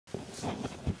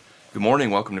Good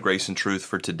morning. Welcome to Grace and Truth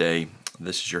for today.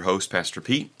 This is your host, Pastor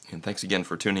Pete, and thanks again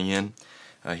for tuning in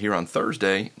here on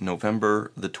Thursday, November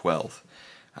the 12th.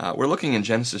 We're looking in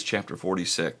Genesis chapter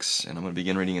 46, and I'm going to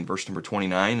begin reading in verse number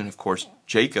 29. And of course,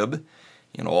 Jacob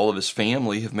and all of his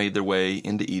family have made their way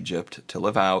into Egypt to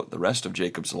live out the rest of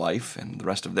Jacob's life and the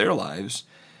rest of their lives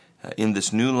in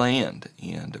this new land.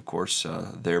 And of course,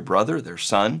 their brother, their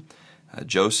son,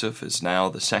 Joseph, is now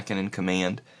the second in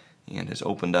command and has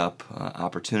opened up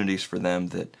opportunities for them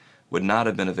that would not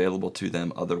have been available to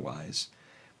them otherwise.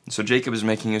 And so Jacob is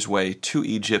making his way to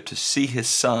Egypt to see his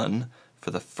son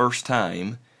for the first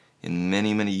time in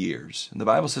many, many years. And the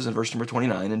Bible says in verse number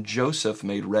 29, "And Joseph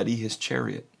made ready his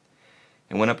chariot,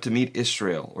 and went up to meet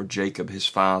Israel," or Jacob his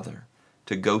father,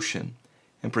 "to Goshen,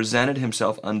 and presented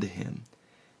himself unto him.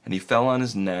 And he fell on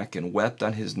his neck, and wept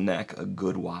on his neck a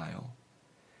good while.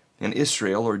 And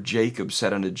Israel," or Jacob,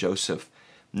 "said unto Joseph,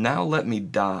 Now let me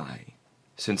die,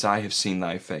 since I have seen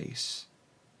thy face,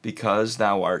 because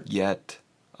thou art yet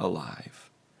alive."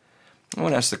 I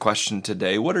want to ask the question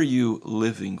today, what are you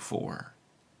living for?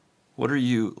 What are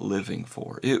you living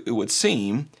for? It would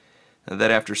seem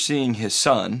that after seeing his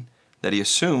son, that he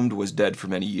assumed was dead for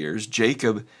many years,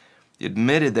 Jacob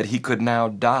admitted that he could now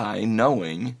die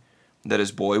knowing that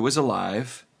his boy was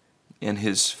alive and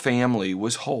his family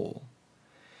was whole.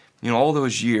 All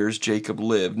those years Jacob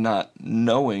lived not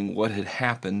knowing what had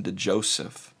happened to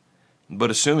Joseph,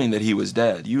 but assuming that he was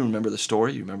dead. You remember the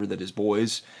story. You remember that his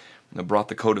boys brought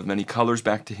the coat of many colors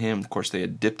back to him. Of course, they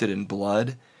had dipped it in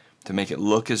blood to make it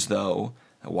look as though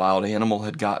a wild animal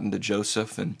had gotten to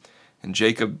Joseph. And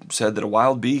Jacob said that a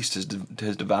wild beast has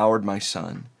devoured my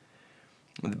son.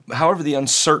 However, the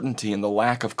uncertainty and the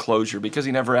lack of closure, because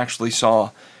he never actually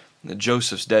saw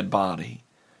Joseph's dead body,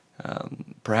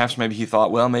 perhaps maybe he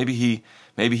thought, well, maybe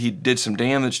he did some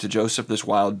damage to Joseph, this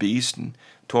wild beast, and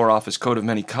tore off his coat of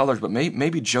many colors, but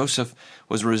maybe Joseph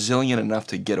was resilient enough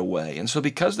to get away. And so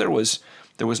because there was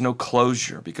no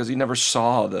closure, because he never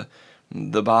saw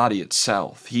the body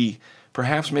itself, he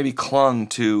perhaps maybe clung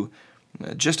to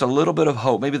just a little bit of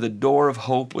hope. Maybe the door of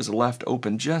hope was left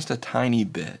open just a tiny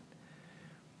bit.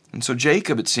 And so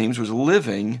Jacob, it seems, was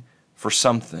living for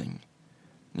something.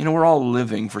 We're all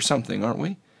living for something, aren't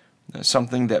we?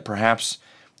 Something that perhaps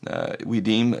we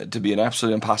deem to be an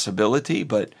absolute impossibility,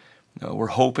 but we're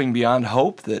hoping beyond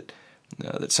hope that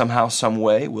somehow, some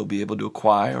way, we'll be able to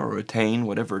acquire or attain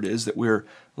whatever it is that we're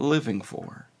living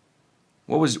for.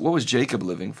 What was Jacob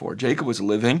living for? Jacob was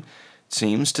living, it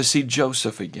seems, to see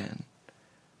Joseph again.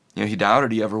 He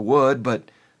doubted he ever would,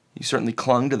 but he certainly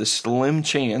clung to the slim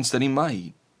chance that he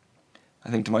might. I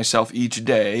think to myself each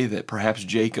day that perhaps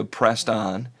Jacob pressed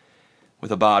on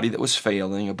with a body that was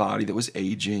failing, a body that was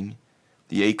aging,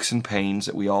 the aches and pains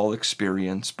that we all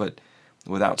experience, but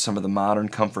without some of the modern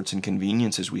comforts and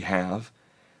conveniences we have.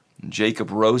 And Jacob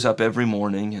rose up every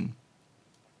morning and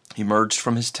emerged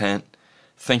from his tent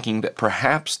thinking that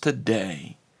perhaps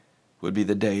today would be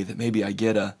the day that maybe I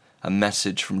get a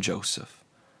message from Joseph.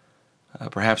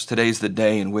 Perhaps today's the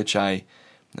day in which I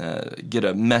get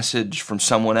a message from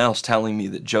someone else telling me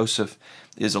that Joseph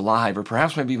is alive. Or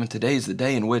perhaps maybe even today's the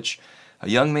day in which a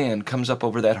young man comes up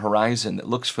over that horizon that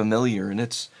looks familiar, and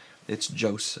it's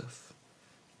Joseph.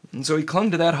 And so he clung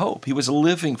to that hope. He was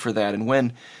living for that. And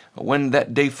when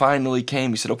that day finally came,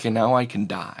 he said, okay, now I can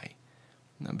die.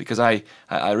 Because I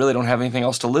really don't have anything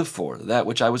else to live for. That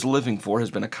which I was living for has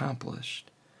been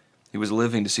accomplished. He was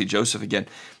living to see Joseph again.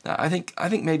 I think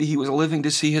maybe he was living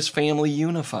to see his family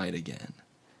unified again.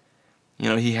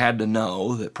 He had to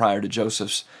know that prior to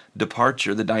Joseph's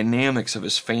departure, the dynamics of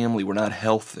his family were not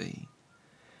healthy.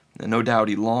 And no doubt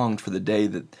he longed for the day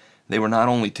that they were not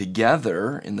only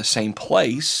together in the same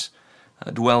place,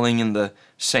 dwelling in the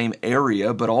same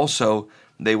area, but also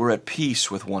they were at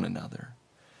peace with one another.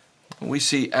 We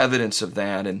see evidence of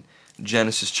that in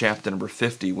Genesis chapter number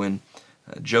 50 when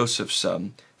Joseph's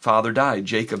father died.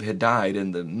 Jacob had died,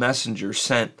 and the messenger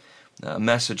sent a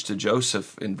message to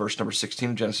Joseph in verse number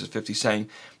 16 of Genesis 50 saying,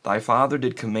 "Thy father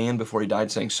did command before he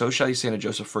died, saying, So shall he say unto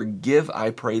Joseph, Forgive,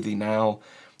 I pray thee now,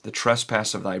 the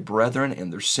trespass of thy brethren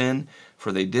and their sin,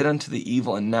 for they did unto thee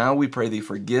evil, and now we pray thee,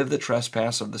 forgive the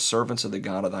trespass of the servants of the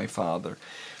God of thy father."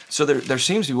 So there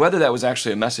seems to be, whether that was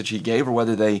actually a message he gave or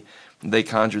whether they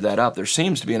conjured that up, there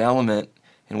seems to be an element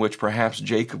in which perhaps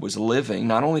Jacob was living,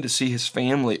 not only to see his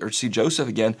family, or see Joseph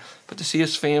again, but to see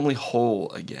his family whole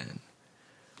again.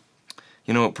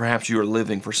 Perhaps you are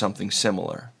living for something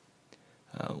similar.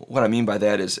 What I mean by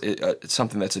that is it's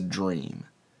something that's a dream.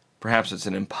 Perhaps it's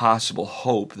an impossible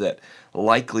hope that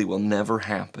likely will never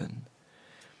happen.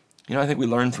 I think we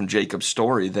learn from Jacob's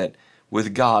story that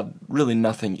with God, really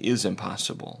nothing is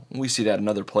impossible. We see that in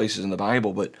other places in the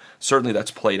Bible, but certainly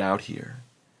that's played out here.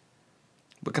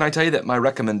 But can I tell you that my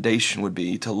recommendation would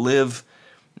be to live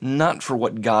not for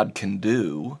what God can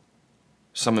do,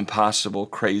 some impossible,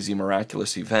 crazy,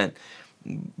 miraculous event,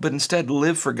 but instead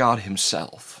live for God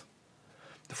Himself.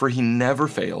 For He never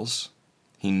fails,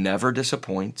 He never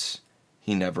disappoints,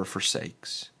 He never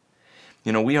forsakes.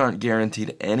 You know, we aren't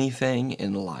guaranteed anything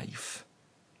in life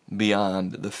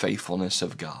beyond the faithfulness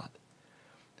of God.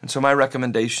 And so my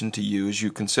recommendation to you is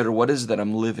you consider, what is it that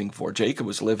I'm living for? Jacob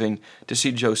was living to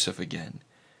see Joseph again.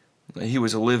 He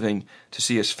was living to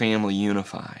see his family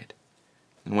unified.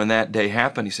 And when that day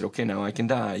happened, he said, okay, now I can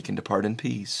die. I can depart in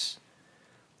peace.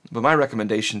 But my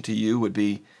recommendation to you would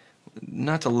be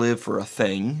not to live for a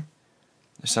thing,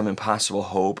 some impossible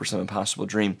hope or some impossible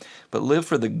dream, but live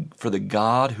for the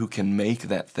God who can make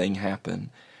that thing happen.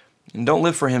 And don't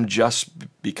live for Him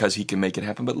just because He can make it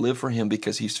happen, but live for Him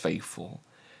because He's faithful,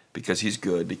 because He's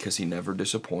good, because He never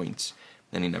disappoints,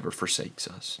 and He never forsakes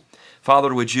us.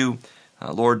 Father, would you,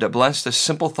 Lord, bless this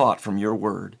simple thought from your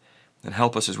word and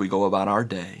help us as we go about our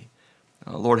day.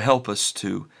 Lord, help us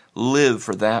to live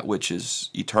for that which is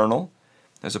eternal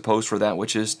as opposed for that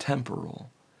which is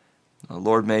temporal.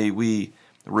 Lord, may we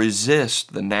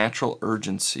resist the natural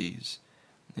urgencies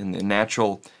and the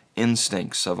natural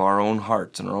instincts of our own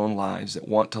hearts and our own lives that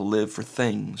want to live for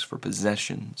things, for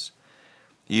possessions,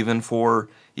 even for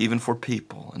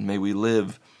people. And may we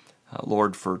live,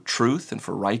 Lord, for truth and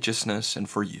for righteousness and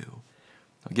for you.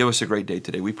 Give us a great day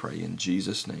today, we pray, in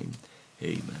Jesus' name.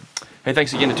 Amen. Hey,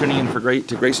 thanks again for tuning in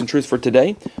to Grace and Truth for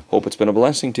today. Hope it's been a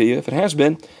blessing to you. If it has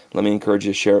been, let me encourage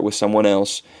you to share it with someone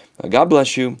else. God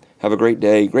bless you. Have a great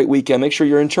day, great weekend. Make sure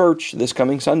you're in church this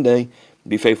coming Sunday.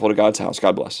 Be faithful to God's house.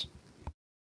 God bless.